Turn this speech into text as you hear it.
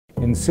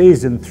In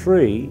Season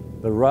 3,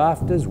 the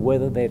Rafters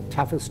weather their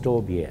toughest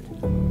storm yet.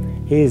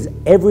 Here's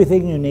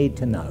everything you need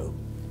to know.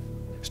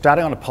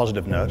 Starting on a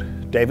positive note,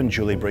 Dave and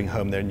Julie bring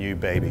home their new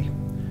baby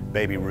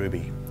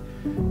Ruby.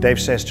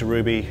 Dave says to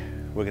Ruby,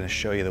 "We're going to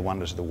show you the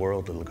wonders of the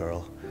world, little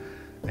girl,"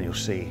 and you'll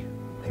see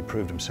he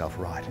proved himself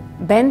right.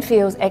 Ben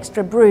feels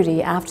extra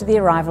broody after the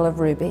arrival of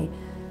Ruby,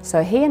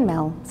 so he and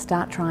Mel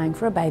start trying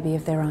for a baby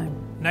of their own.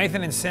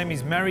 Nathan and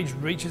Sammy's marriage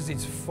reaches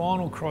its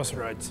final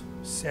crossroads,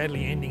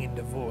 sadly ending in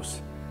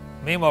divorce.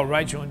 Meanwhile,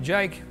 Rachel and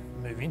Jake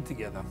move in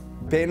together.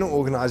 Ben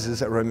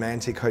organises a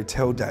romantic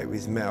hotel date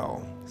with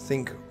Mel.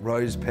 Think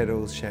rose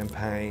petals,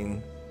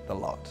 champagne, the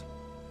lot.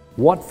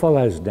 What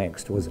follows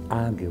next was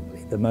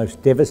arguably the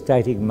most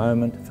devastating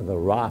moment for the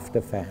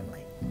Rafter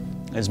family.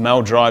 As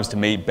Mel drives to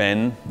meet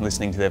Ben,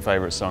 listening to their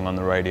favourite song on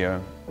the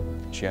radio,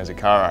 she has a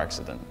car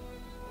accident.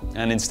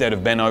 And instead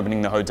of Ben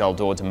opening the hotel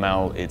door to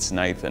Mel, it's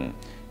Nathan,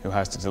 who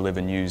has to deliver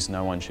news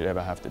no one should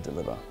ever have to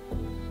deliver.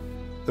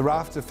 The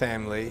Rafter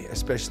family,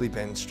 especially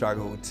Ben,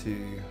 struggled to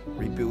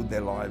rebuild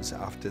their lives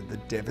after the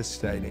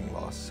devastating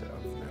loss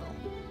of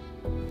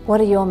Mel. What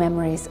are your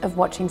memories of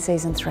watching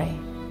Season 3?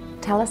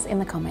 Tell us in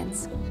the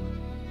comments.